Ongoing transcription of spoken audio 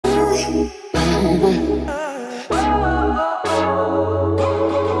Good morning,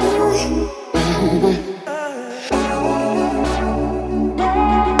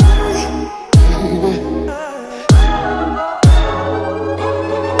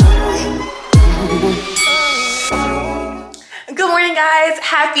 guys.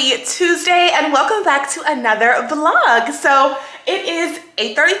 Happy Tuesday and welcome back to another vlog. So it is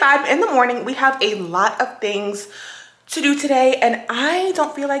 8:35 in the morning. We have a lot of things to do today and I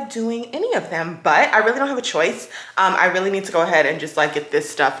don't feel like doing any of them, but I really don't have a choice. I really need to go ahead and just like get this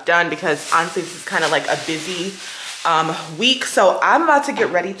stuff done because honestly this is kind of like a busy week. So I'm about to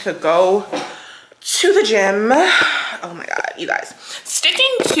get ready to go to the gym. Oh my God, you guys.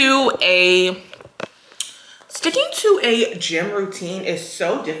 Sticking to a gym routine is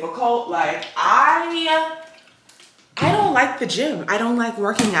so difficult. Like I don't like the gym. I don't like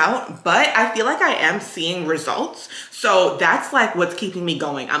working out, but I feel like I am seeing results. So that's like what's keeping me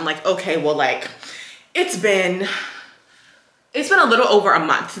going. I'm like, okay, well, like it's been a little over a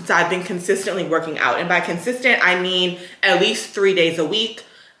month since I've been consistently working out. And by consistent, I mean at least 3 days a week.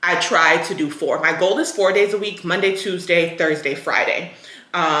 I try to do 4. My goal is 4 days a week, Monday, Tuesday, Thursday, Friday.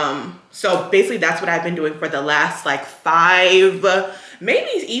 So basically that's what I've been doing for the last like 5, maybe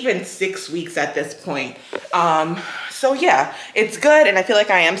even 6 weeks at this point. So yeah, it's good. And I feel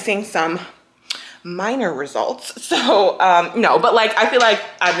like I am seeing some minor results. So, no, but like, I feel like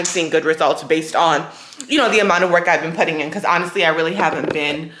I've been seeing good results based on, you know, the amount of work I've been putting in. Cause honestly, I really haven't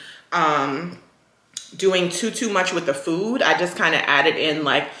been, doing too much with the food. I just kind of added in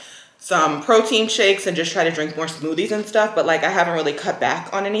like some protein shakes and just try to drink more smoothies and stuff. But like, I haven't really cut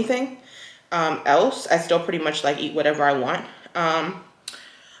back on anything, else. I still pretty much like eat whatever I want.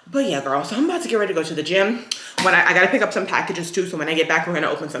 But yeah, girl, so I'm about to get ready to go to the gym. When I gotta pick up some packages too. So when I get back, we're gonna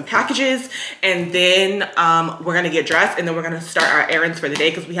open some packages and then we're gonna get dressed and then we're gonna start our errands for the day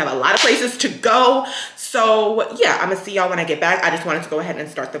because we have a lot of places to go. So yeah, I'm gonna see y'all when I get back. I just wanted to go ahead and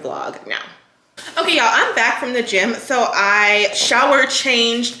start the vlog now. Okay, y'all, I'm back from the gym. So I showered,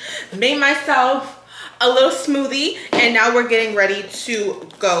 changed, made myself a little smoothie, and now we're getting ready to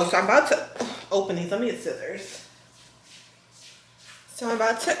go. So I'm about to open these. Let me get scissors. So I'm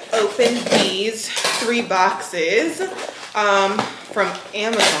about to open these 3 boxes from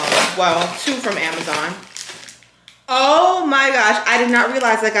Amazon. Well, 2 from Amazon. Oh my gosh, I did not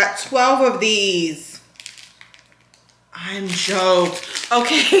realize I got 12 of these. I'm joked.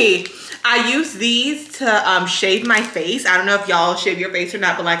 Okay, I use these to shave my face. I don't know if y'all shave your face or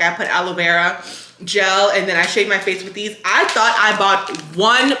not, but like I put aloe vera gel and then I shave my face with these. I thought I bought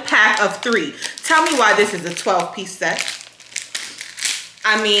 1 pack of 3. Tell me why this is a 12-piece set.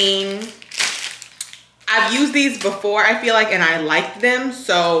 I mean, I've used these before, I feel like, and I liked them,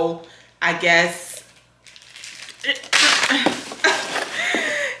 so I guess.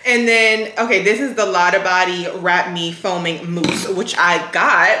 And then, okay, this is the Lotta Body Wrap Me Foaming Mousse, which I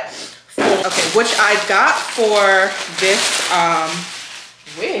got for this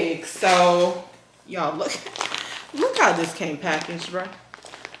wig. So, y'all, look how this came packaged, bro.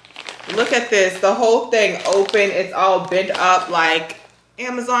 Look at this, the whole thing open, it's all bent up. Like,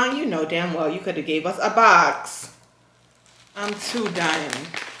 Amazon, you know damn well you could have gave us a box. I'm too done.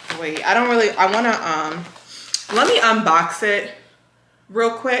 Wait, I wanna let me unbox it real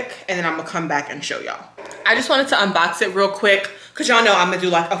quick and then I'm gonna come back and show y'all. I just wanted to unbox it real quick because y'all know I'm gonna do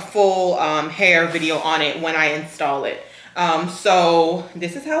like a full hair video on it when I install it. So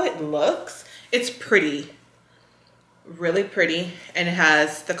this is how it looks. It's pretty, really pretty, and it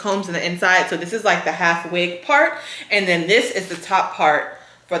has the combs on the inside. So this is like the half wig part, and then this is the top part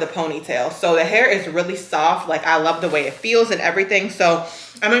for the ponytail. So the hair is really soft. Like I love the way it feels and everything. So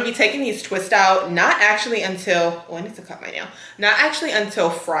I'm gonna be taking these twists out, not actually until, oh, I need to cut my nail. Not actually until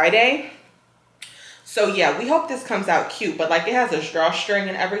Friday. So yeah, we hope this comes out cute, but like it has a drawstring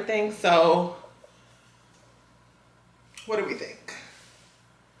and everything. So what do we think?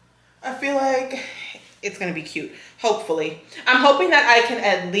 I feel like it's gonna be cute, hopefully. I'm hoping that I can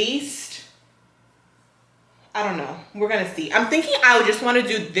at least, I don't know, we're gonna see. I'm thinking I would just wanna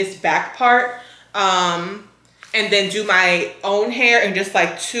do this back part and then do my own hair and just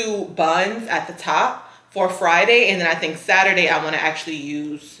like 2 buns at the top for Friday. And then I think Saturday I wanna actually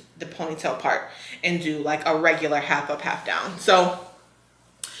use the ponytail part and do like a regular half up, half down. So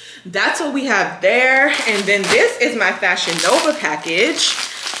that's what we have there. And then this is my Fashion Nova package.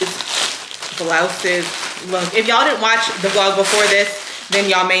 It's blouses. Look, if y'all didn't watch the vlog before this, then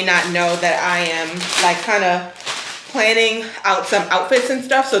y'all may not know that I am like kind of planning out some outfits and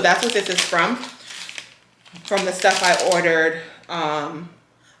stuff. So that's what this is from the stuff I ordered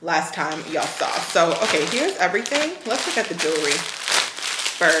last time y'all saw. So okay, here's everything. Let's look at the jewelry.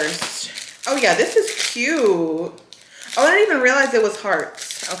 first. Oh yeah, this is cute. Oh, I didn't even realize it was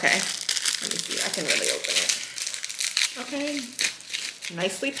hearts. Okay, let me see. I can really open it. Okay,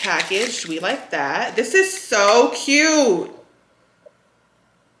 nicely packaged. We like that. This is so cute.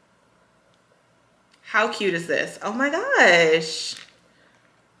 How cute is this? Oh my gosh.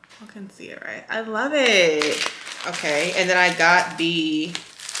 I can see it right. I love it. Okay, and then I got the,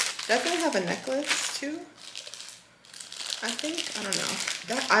 does that have a necklace too? I think, I don't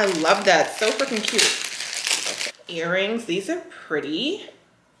know. That, I love that. So freaking cute. Okay. Earrings, these are pretty.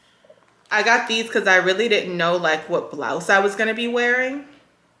 I got these because I really didn't know like what blouse I was gonna be wearing.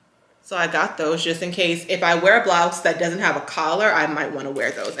 So I got those just in case if I wear a blouse that doesn't have a collar, I might want to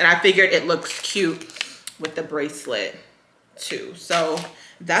wear those. And I figured it looks cute with the bracelet too. So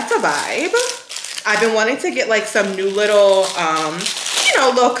that's a vibe. I've been wanting to get like some new little, you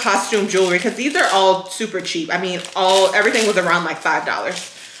know, little costume jewelry because these are all super cheap. I mean, everything was around like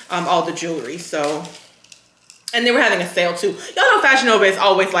 $5, all the jewelry. So, and they were having a sale too. Y'all know Fashion Nova is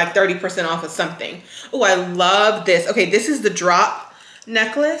always like 30% off of something. Oh, I love this. Okay, this is the drop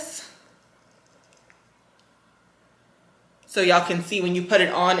necklace. So y'all can see when you put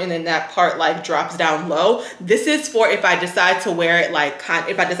it on and then that part like drops down low. This is for if I decide to wear it like,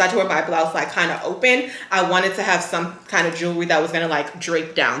 if I decide to wear my blouse like kind of open, I wanted to have some kind of jewelry that was gonna like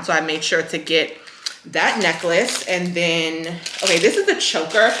drape down. So I made sure to get that necklace. And then, okay, this is the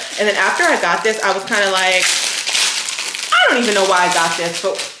choker. And then after I got this, I was kind of like, I don't even know why I got this,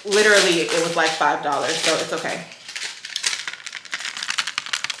 but literally it was like $5, so it's okay.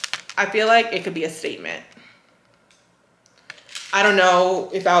 I feel like it could be a statement. I don't know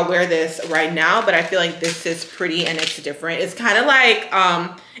if I'll wear this right now, but I feel like this is pretty and it's different. It's kind of like,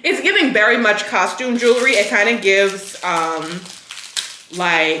 it's giving very much costume jewelry. It kind of gives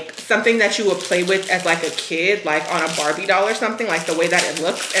like something that you would play with as like a kid, like on a Barbie doll or something, like the way that it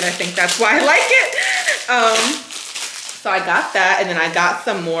looks. And I think that's why I like it. So I got that, and then I got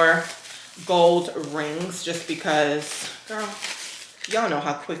some more gold rings just because, girl, y'all know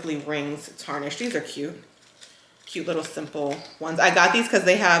how quickly rings tarnish. These are cute. Cute little simple ones. I got these because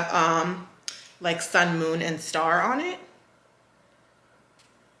they have like sun, moon, and star on it.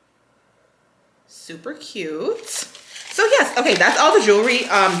 Super cute. So yes, okay, that's all the jewelry.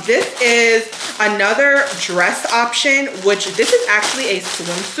 This is another dress option, which this is actually a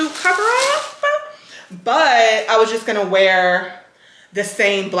swimsuit cover up, but I was just gonna wear the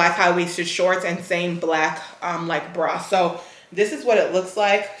same black high-waisted shorts and same black like bra. So this is what it looks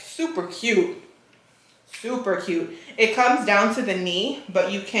like. Super cute. Super cute. It comes down to the knee,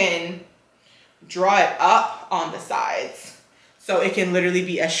 but you can draw it up on the sides. So it can literally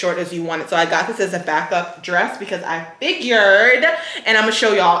be as short as you want it. So I got this as a backup dress because I figured, and I'm gonna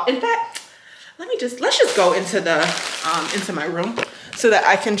show y'all. In fact, let's just go into the into my room so that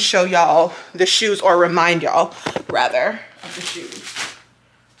I can show y'all the shoes, or remind y'all rather of the shoes.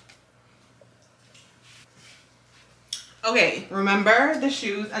 Okay, remember the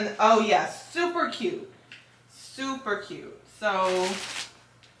shoes, and oh yes, super cute. Super cute. So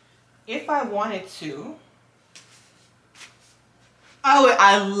if I wanted to, oh,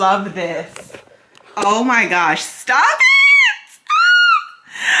 I love this. Oh my gosh, stop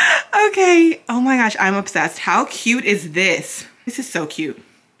it. Okay, oh my gosh, I'm obsessed. How cute is this? This is so cute.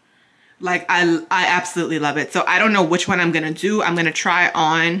 Like I absolutely love it. So I don't know which one I'm gonna do. I'm gonna try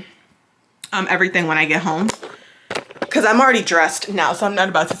on everything when I get home because I'm already dressed now, so I'm not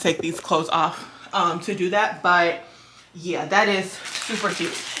about to take these clothes off to do that. But yeah, that is super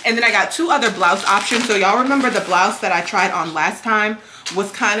cute. And then I got two other blouse options. So y'all remember the blouse that I tried on last time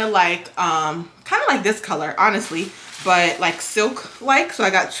was kind of like this color, honestly, but like silk like. So I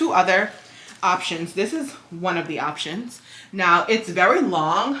got two other options. This is one of the options. Now it's very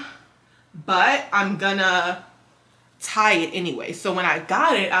long, but I'm gonna tie it anyway. So when I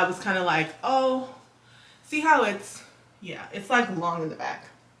got it, I was kind of like, oh, see how it's, yeah, it's like long in the back.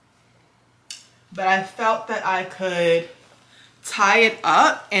 But I felt that I could tie it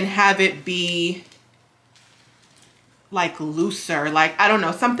up and have it be like looser. Like, I don't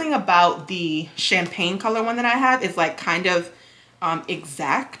know, something about the champagne color one that I have is like kind of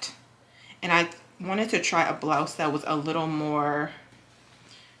exact. And I wanted to try a blouse that was a little more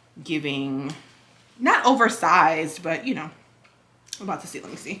giving, not oversized, but you know, I'm about to see. Let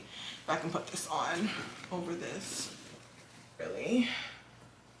me see if I can put this on over this. Really.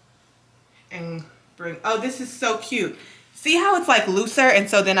 And bring, oh, this is so cute. See how it's like looser, and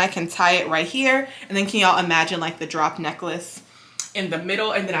so then I can tie it right here, and then can y'all imagine like the drop necklace in the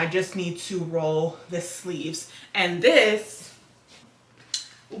middle, and then I just need to roll the sleeves, and this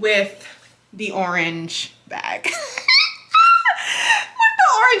with the orange bag. With the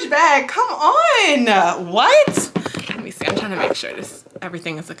orange bag. Come on. What? Let me see. I'm trying to make sure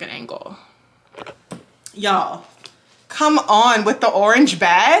everything is a good angle. Y'all, come on with the orange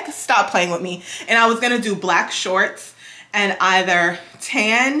bag. Stop playing with me. And I was gonna do black shorts and either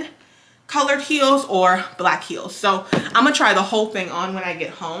tan colored heels or black heels. So I'm gonna try the whole thing on when I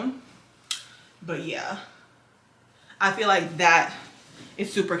get home. But yeah, I feel like that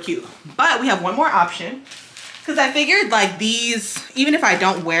is super cute. But we have one more option, because I figured like these, even if I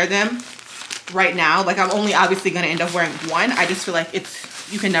don't wear them right now, like I'm only obviously gonna end up wearing one. I just feel like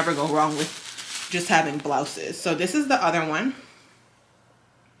you can never go wrong with just having blouses. So this is the other one.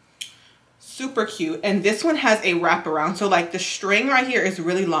 Super cute. And this one has a wraparound. So like the string right here is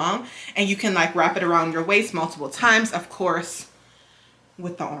really long and you can like wrap it around your waist multiple times, of course,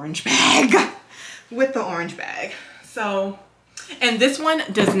 with the orange bag. With the orange bag. So, and this one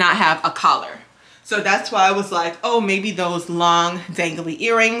does not have a collar. So that's why I was like, oh, maybe those long dangly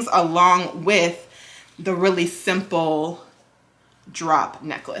earrings along with the really simple drop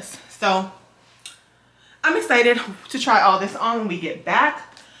necklace. So I'm excited to try all this on when we get back.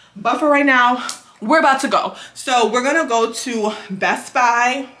 But for right now, we're about to go. So we're gonna go to Best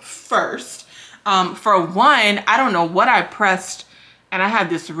Buy first. For one, I don't know what I pressed, and I had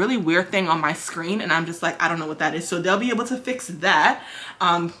this really weird thing on my screen, and I'm just like, I don't know what that is. So they'll be able to fix that,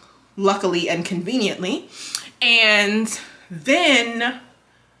 luckily and conveniently. And then,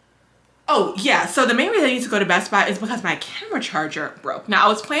 oh yeah, so the main reason I need to go to Best Buy is because my camera charger broke. Now I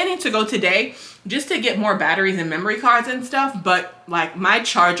was planning to go today just to get more batteries and memory cards and stuff, but like my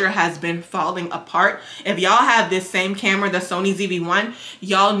charger has been falling apart. If y'all have this same camera, the Sony ZV-1,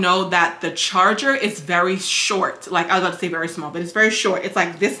 y'all know that the charger is very short. Like I was about to say very small, but it's very short. It's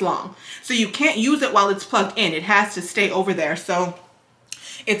like this long. So you can't use it while it's plugged in. It has to stay over there. So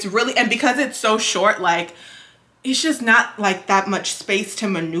it's really, and because it's so short, like it's just not like that much space to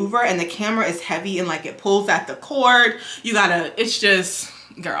maneuver, and the camera is heavy and like it pulls at the cord. You gotta, it's just,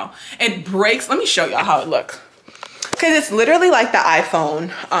 girl, it breaks. Let me show y'all how it looks, because it's literally like the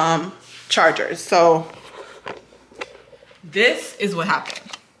iPhone chargers. So this is what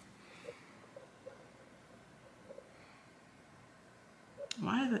happened.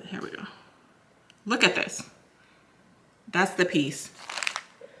 Why is it, here we go. Look at this. That's the piece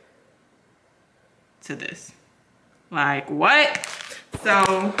to this. Like, what?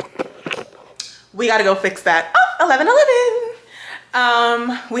 So we gotta go fix that. Oh,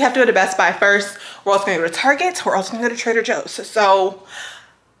 11:11. We have to go to Best Buy first. We're also gonna go to Target. We're also gonna go to Trader Joe's. So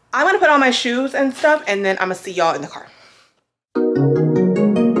I'm gonna put on my shoes and stuff, and then I'm gonna see y'all in the car.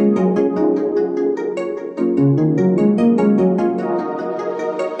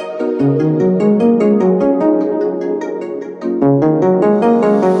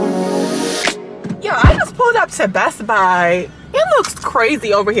 To Best Buy. It looks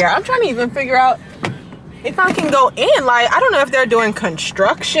crazy over here. I'm trying to even figure out if I can go in. Like, I don't know if they're doing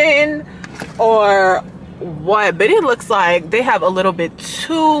construction or what, but it looks like they have a little bit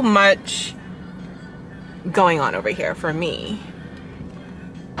too much going on over here for me.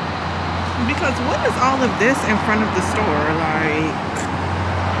 Because what is all of this in front of the store? Like,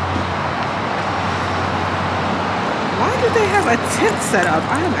 why do they have a tent set up?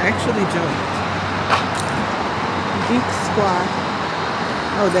 I am actually joking. Geek Squad.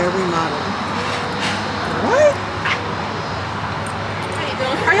 Oh, they're remodeling. What? How you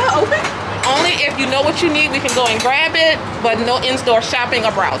doing? Are y'all open? Only if you know what you need, we can go and grab it, but no in-store shopping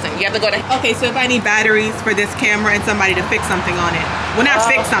or browsing. You have to go to... Okay, so if I need batteries for this camera and somebody to fix something on it. Well, not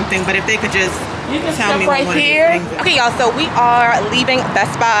fix something, but if they could just tell me right here. Okay, y'all, so we are leaving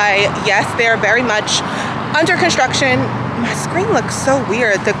Best Buy. Yes, they're very much under construction. My screen looks so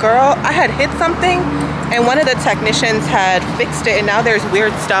weird. The girl, I had hit something and one of the technicians had fixed it, and now there's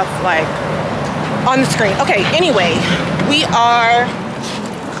weird stuff like on the screen. Okay, anyway,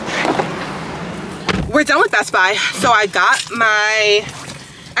 we're done with Best Buy. So I got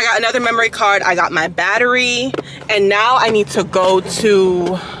another memory card, I got my battery, and now I need to go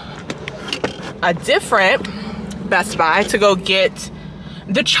to a different Best Buy to go get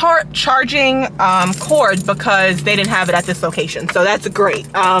the charging cord, because they didn't have it at this location. So that's great.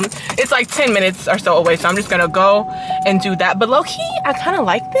 It's like 10 minutes or so away, so I'm just gonna go and do that. But low-key, I kind of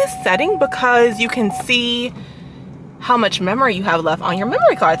like this setting because you can see how much memory you have left on your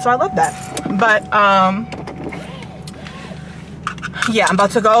memory card, so I love that. But yeah, I'm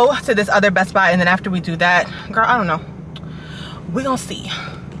about to go to this other Best Buy, and then after we do that, girl, I don't know, we're gonna see.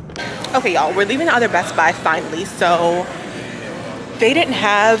 Okay, y'all, we're leaving the other Best Buy finally. So they didn't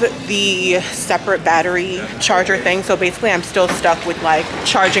have the separate battery charger thing, so basically I'm still stuck with like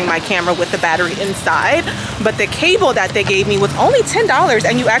charging my camera with the battery inside. But the cable that they gave me was only $10,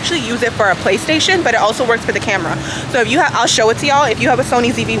 and you actually use it for a PlayStation, but it also works for the camera. So if you have, I'll show it to y'all, if you have a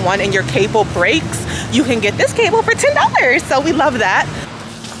Sony ZV-1 and your cable breaks, you can get this cable for $10. So we love that.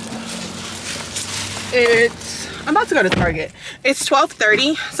 I'm about to go to Target. It's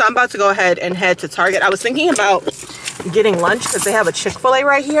 12:30, so I'm about to go ahead and head to Target. I was thinking about getting lunch because they have a Chick-fil-A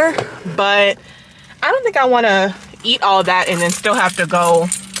right here, but I don't think I want to eat all that and then still have to go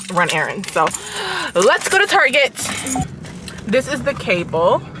run errands. So let's go to Target. This is the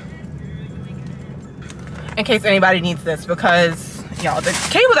cable, in case anybody needs this, because y'all, the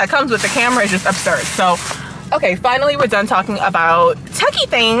cable that comes with the camera is just absurd. So okay, finally we're done talking about techie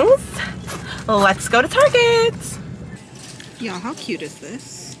things. Let's go to Target. Y'all, how cute is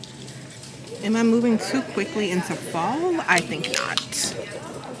this? Am I moving too quickly into fall? I think not.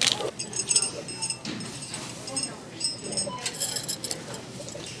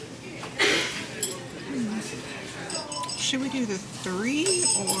 Should we do the 3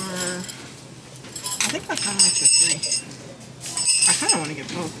 or... I think I kind of like the 3. I kind of want to get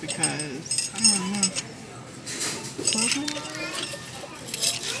both because, I don't know.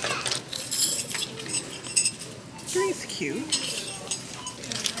 3 is cute.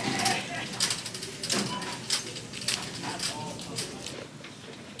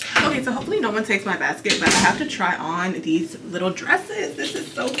 Okay, so hopefully no one takes my basket, but I have to try on these little dresses. This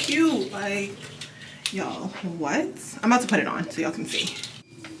is so cute. Like, y'all, what? I'm about to put it on so y'all can see.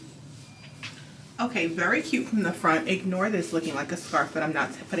 Okay, very cute from the front. Ignore this looking like a scarf, but I'm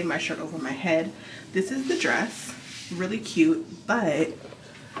not putting my shirt over my head. This is the dress. Really cute, but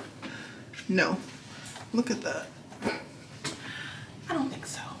no. Look at that. I don't think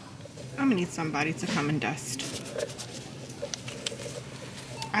so. I'm gonna need somebody to come and dust.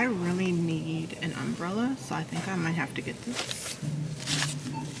 I really need an umbrella, so I think I might have to get this.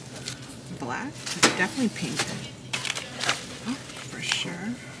 Black, definitely pink. Oh, for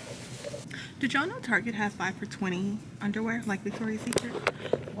sure. Did y'all know Target has 5 for $20 underwear like Victoria's Secret?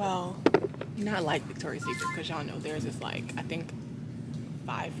 Well, not like Victoria's Secret, because y'all know theirs is like, I think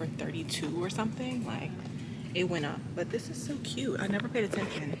 5 for $32 or something. Like, it went up. But this is so cute. I never paid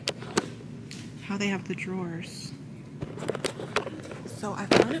attention how they have the drawers. So I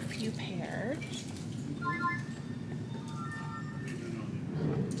found a few pairs.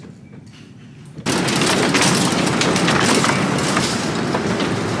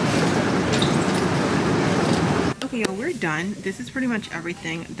 Okay, y'all, we're done. This is pretty much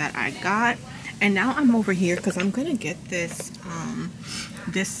everything that I got. And now I'm over here because I'm gonna get this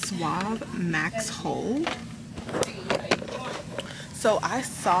this Suave Max Hold. So I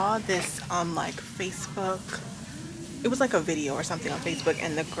saw this on like Facebook. It was like a video or something on Facebook,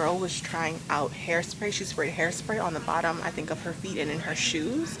 and the girl was trying out hairspray. She sprayed hairspray on the bottom, I think, of her feet and in her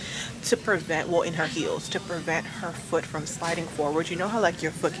shoes to prevent, well, in her heels, to prevent her foot from sliding forward. You know how like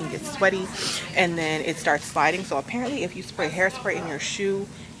your foot can get sweaty and then it starts sliding? So apparently if you spray hairspray in your shoe,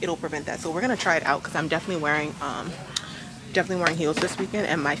 it'll prevent that. So we're gonna try it out because I'm definitely wearing heels this weekend,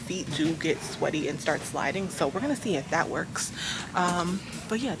 and my feet do get sweaty and start sliding, so we're gonna see if that works.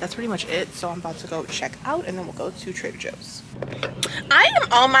 But yeah, that's pretty much it. So I'm about to go check out, and then we'll go to Trader Joe's. I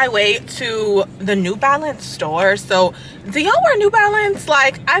am on my way to the New Balance store. So do y'all wear New Balance?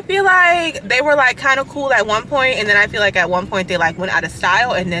 Like, I feel like they were like kind of cool at one point, and then I feel like at one point they like went out of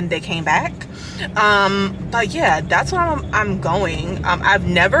style and then they came back. But yeah, that's where I'm going. I've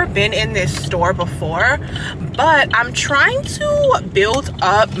never been in this store before, but I'm trying to build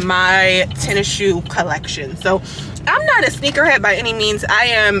up my tennis shoe collection. So I'm not a sneakerhead by any means. I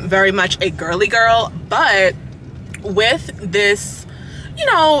am very much a girly girl, but with this, you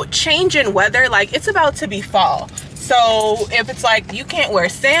know, change in weather, like it's about to be fall. So if it's like you can't wear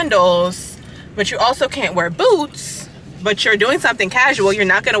sandals, but you also can't wear boots, but you're doing something casual, you're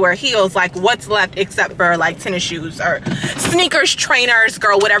not gonna wear heels, like what's left except for like tennis shoes or sneakers, trainers,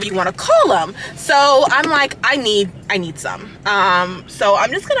 girl, whatever you want to call them. So I'm like, I need some. So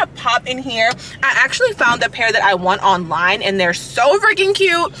I'm just gonna pop in here. I actually found the pair that I want online, and they're so freaking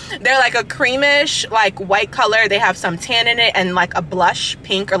cute. They're like a creamish, like white color. They have some tan in it and like a blush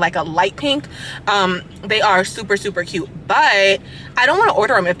pink or like a light pink. They are super, super cute, but I don't want to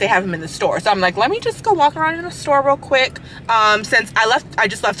order them if they have them in the store. So I'm like, let me just go walk around in the store real quick. Since I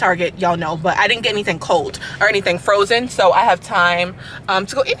just left Target, y'all know, but I didn't get anything cold or anything frozen, so I have time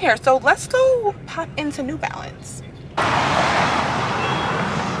to go in here. So let's go pop into New Balance. Hi.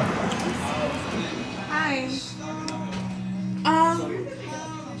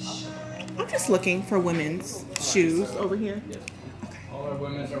 I'm just looking for women's shoes over here. Okay. All our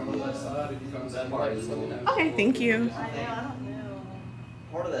women's are on that side. If you come that part, just let me know. Okay, thank you.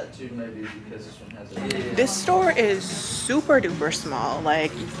 Part of that too maybe because this one has a... This store is super duper small.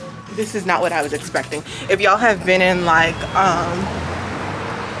 Like, this is not what I was expecting. If y'all have been in like,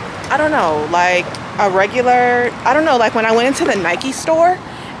 I don't know, like a regular, I don't know, like when I went into the Nike store,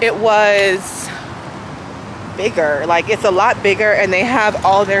 it was bigger. Like, it's a lot bigger, and they have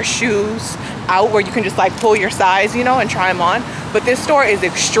all their shoes out where you can just like pull your size, you know, and try them on. But this store is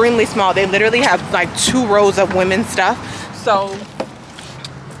extremely small. They literally have like 2 rows of women's stuff. So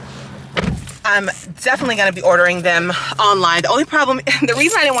I'm definitely going to be ordering them online. The only problem, the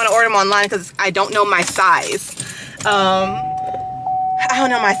reason I didn't want to order them online because I don't know my size. I don't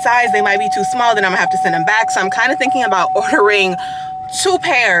know my size. They might be too small, then I'm gonna have to send them back. So I'm kind of thinking about ordering 2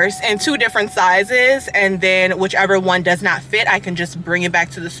 pairs in 2 different sizes, and then whichever one does not fit, I can just bring it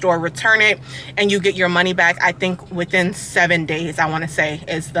back to the store, return it, and you get your money back. I think within 7 days, I want to say,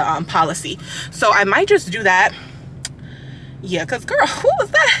 is the policy. So I might just do that. Yeah, because girl, who was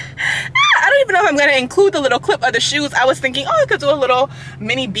that? I don't even know if I'm gonna include the little clip of the shoes. I was thinking, oh, I could do a little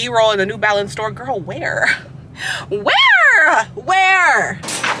mini B-roll in the New Balance store. Girl, where? Where?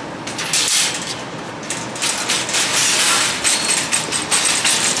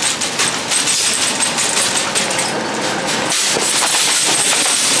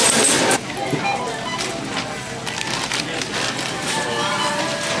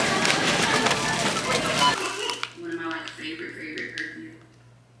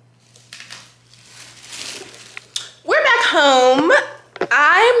 Home.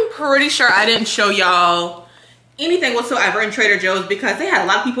 I'm pretty sure I didn't show y'all anything whatsoever in Trader Joe's because they had a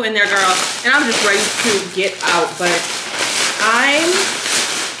lot of people in there, girl, and I'm just ready to get out. But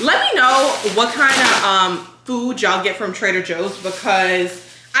let me know what kind of food y'all get from Trader Joe's because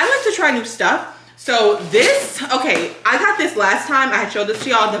I like to try new stuff. So this, okay, I got this last time. I had showed this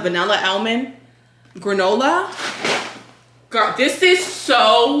to y'all, the vanilla almond granola. Girl, this is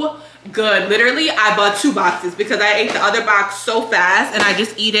so good. Literally, I bought 2 boxes because I ate the other box so fast, and I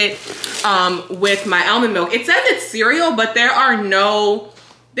just eat it with my almond milk. It says it's cereal, but there are no,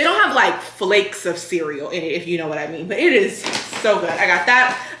 they don't have like flakes of cereal in it, if you know what I mean. But it is so good. I got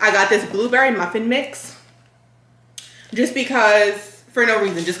that. I got this blueberry muffin mix just because, for no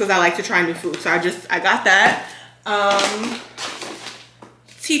reason, just because I like to try new food. So I got that.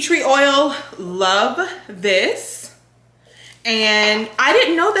 Tea tree oil, love this. And I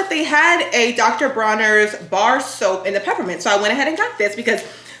didn't know that they had a Dr. Bronner's bar soap in the peppermint. So I went ahead and got this because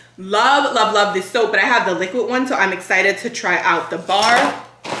love this soap. But I have the liquid one, so I'm excited to try out the bar.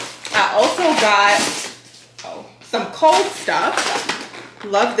 I also got some cold stuff.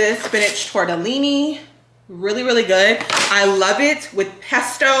 Love this spinach tortellini. Really good. I love it with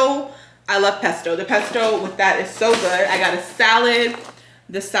pesto. I love pesto. The pesto with that is so good. I got a salad,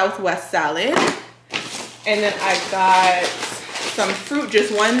 the Southwest salad. And then I got some fruit,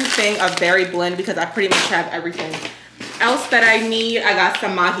 just one thing of berry blend because I pretty much have everything else that I need. I got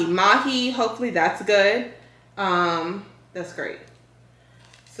some mahi. Hopefully that's good. That's great.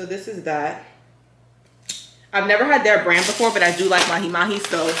 So this is that. I've never had their brand before, but I do like mahi.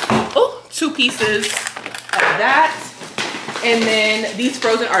 So, 2 pieces of that. And then these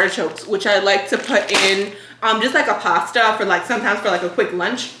frozen artichokes, which I like to put in just like a pasta for like, sometimes for like a quick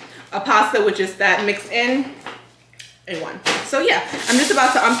lunch. A pasta with just that mixed in one. So yeah, I'm just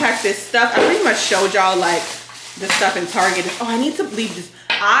about to unpack this stuff. I pretty much showed y'all like the stuff in Target. Oh, I need to leave this.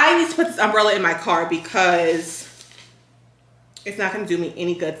 I need to put this umbrella in my car because it's not gonna do me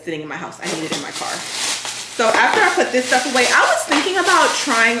any good sitting in my house. I need it in my car. So after I put this stuff away, I was thinking about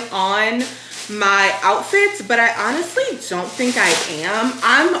trying on my outfits, but I honestly don't think I am.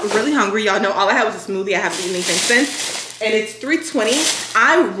 I'm really hungry. Y'all know all I had was a smoothie. I haven't eaten anything since. And it's 3:20.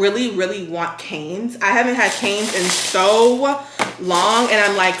 I really want Cane's. I haven't had Cane's in so long. And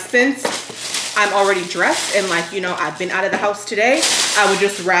I'm like, since I'm already dressed and like, you know, I've been out of the house today, I would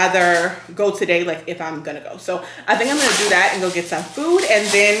just rather go today, like if I'm gonna go. So I think I'm gonna do that and go get some food. And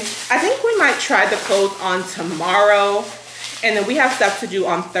then I think we might try the clothes on tomorrow. And then we have stuff to do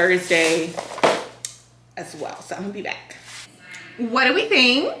on Thursday as well. So I'm gonna be back. What do we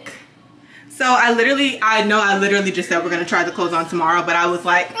think? So I literally just said we're gonna try the clothes on tomorrow, but I was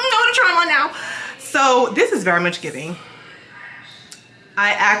like, I wanna try them on now. So this is very much giving.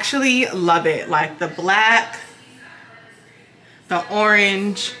 I actually love it. Like the black, the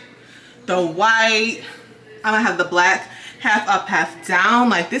orange, the white. I'm gonna have the black half up, half down.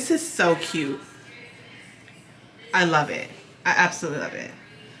 Like this is so cute. I love it. I absolutely love it.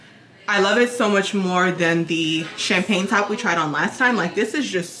 I love it so much more than the champagne top we tried on last time. Like this is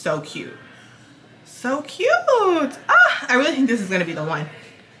just so cute. So cute. Ah, I really think this is gonna be the one.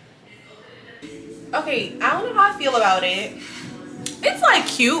 Okay, I don't know how I feel about it. It's like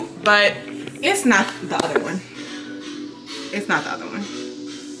cute, but it's not the other one. It's not the other one.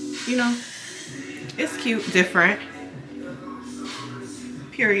 You know, it's cute, different.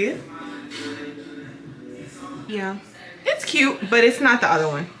 Period. Yeah, it's cute, but it's not the other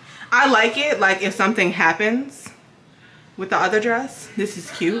one. I like it, like if something happens with the other dress, this is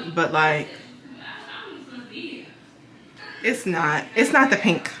cute, but like it's not the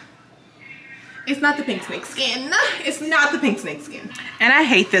pink. It's not the pink snake skin. It's not the pink snake skin. And I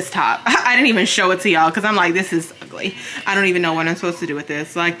hate this top. I didn't even show it to y'all because I'm like, this is ugly. I don't even know what I'm supposed to do with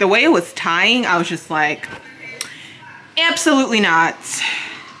this. Like the way it was tying, I was just like, absolutely not.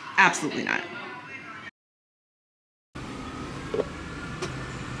 Absolutely not.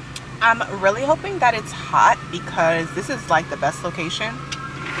 I'm really hoping that it's hot because this is like the best location.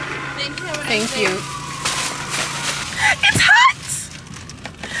 Thank you. It's hot!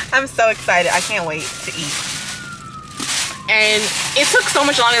 I'm so excited. I can't wait to eat. And it took so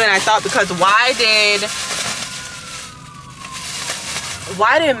much longer than I thought because why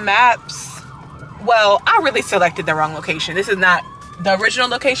did maps, well, I really selected the wrong location. This is not the original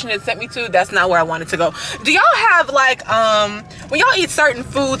location it sent me to. That's not where I wanted to go. Do y'all have like when y'all eat certain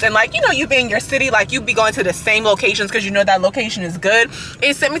foods and like, you know, you be in your city, like you be going to the same locations because you know that location is good?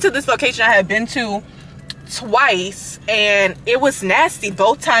 It sent me to this location I had been to twice and it was nasty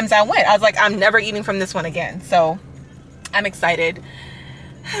both times I went. I was like, I'm never eating from this one again. So I'm excited.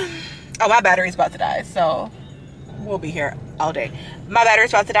 Oh, my battery's about to die, so we'll be here all day. My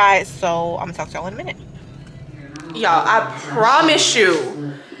battery's about to die, so I'm gonna talk to y'all in a minute. Y'all, I promise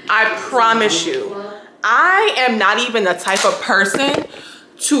you, I am not even the type of person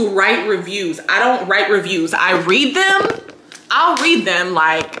to write reviews. I don't write reviews. I read them. I'll read them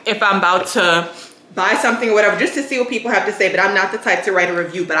like if I'm about to buy something or whatever, just to see what people have to say, but I'm not the type to write a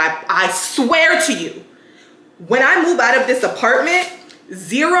review. But I swear to you, when I move out of this apartment,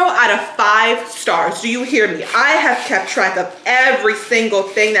 0 out of 5 stars. Do you hear me? I have kept track of every single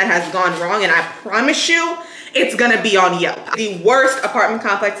thing that has gone wrong, and I promise you, it's gonna be on Yelp. The worst apartment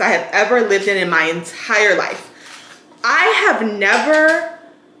complex I have ever lived in my entire life. I have never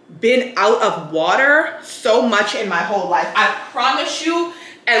been out of water so much in my whole life. I promise you,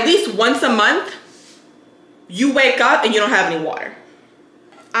 at least once a month, you wake up and you don't have any water.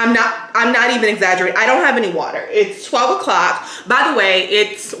 I'm not even exaggerating. I don't have any water. It's 12 o'clock. By the way,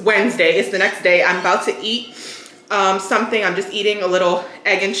 it's Wednesday. It's the next day. I'm about to eat something. I'm just eating a little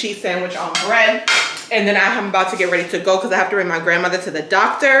egg and cheese sandwich on bread. And then I'm about to get ready to go because I have to bring my grandmother to the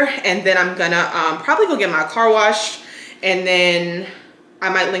doctor. And then I'm gonna probably go get my car washed. And then I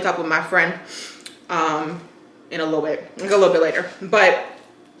might link up with my friend in a little bit, like a little bit later. But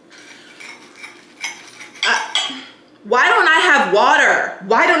why don't I have water?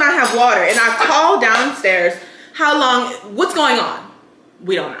 Why don't I have water? And I called downstairs. How long? What's going on?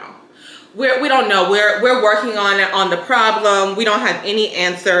 We don't know. We don't know. We're working on the problem. We don't have any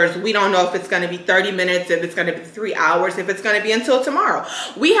answers. We don't know if it's going to be 30 minutes, if it's going to be 3 hours, if it's going to be until tomorrow.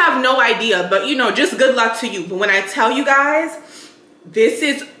 We have no idea. But you know, just good luck to you. But when I tell you guys, this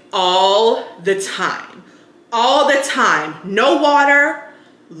is all the time. All the time. No water.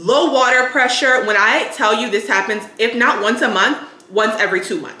 Low water pressure. When I tell you this happens, if not once a month, once every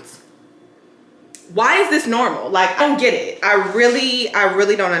 2 months. Why is this normal? Like, I don't get it. I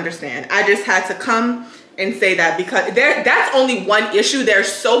really don't understand. I just had to come and say that because that's only one issue.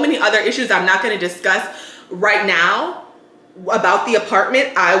 There's so many other issues I'm not going to discuss right now about the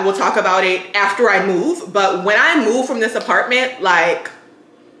apartment. I will talk about it after I move. But when I move from this apartment, like,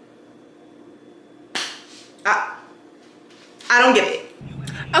 I don't get it.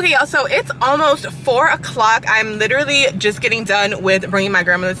 Okay, y'all, so it's almost 4 o'clock. I'm literally just getting done with bringing my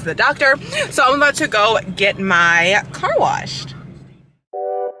grandmother to the doctor. So I'm about to go get my car washed.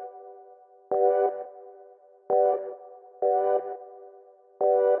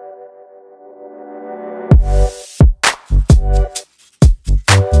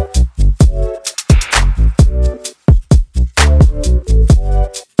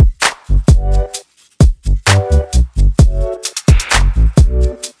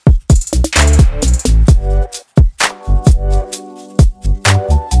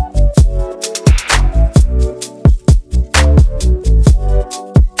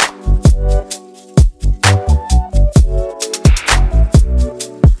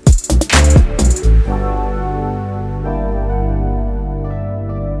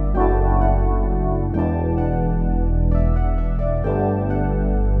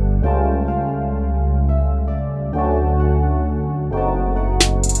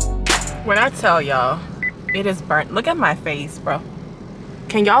 When I tell y'all, it is burnt. Look at my face, bro.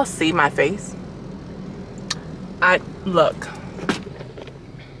 Can y'all see my face? Look.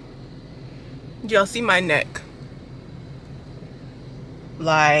 Y'all see my neck?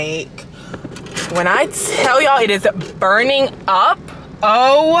 Like, when I tell y'all it is burning up,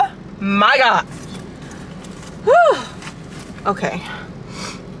 oh my God. Whew. Okay.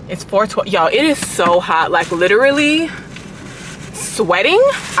 It's 4:12. Y'all, it is so hot. Like, literally sweating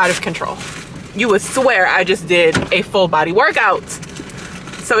out of control. You would swear I just did a full body workout.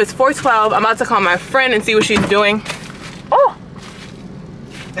 So it's 4:12. I'm about to call my friend and see what she's doing. Oh,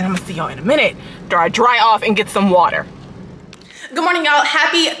 and I'm gonna see y'all in a minute after I dry off and get some water. Good morning, y'all.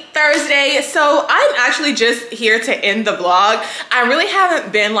 Happy Thursday. So I'm actually just here to end the vlog. I really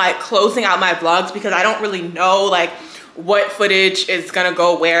haven't been like closing out my vlogs because I don't really know like what footage is gonna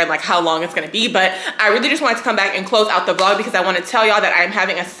go where and like how long it's gonna be, but I really just wanted to come back and close out the vlog because I want to tell y'all that I'm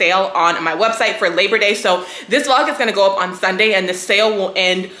having a sale on my website for Labor Day. So this vlog is gonna go up on Sunday and the sale will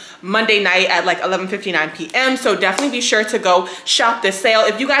end Monday night at like 11:59 p.m. So definitely be sure to go shop this sale.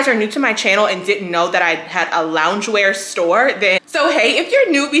 If you guys are new to my channel and didn't know that I had a loungewear store, then hey, if you're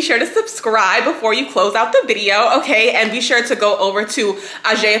new, be sure to subscribe before you close out the video, okay? And be sure to go over to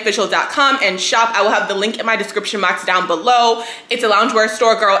ajaiofficial.com and shop. I will have the link in my description box down below. It's a loungewear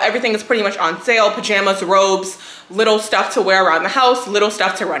store, girl. Everything is pretty much on sale. Pajamas, robes, little stuff to wear around the house, little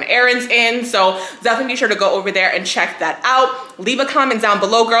stuff to run errands in. So definitely be sure to go over there and check that out. Leave a comment down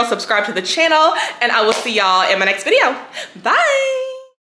below, girl. Subscribe to the channel, and I will see y'all in my next video. Bye.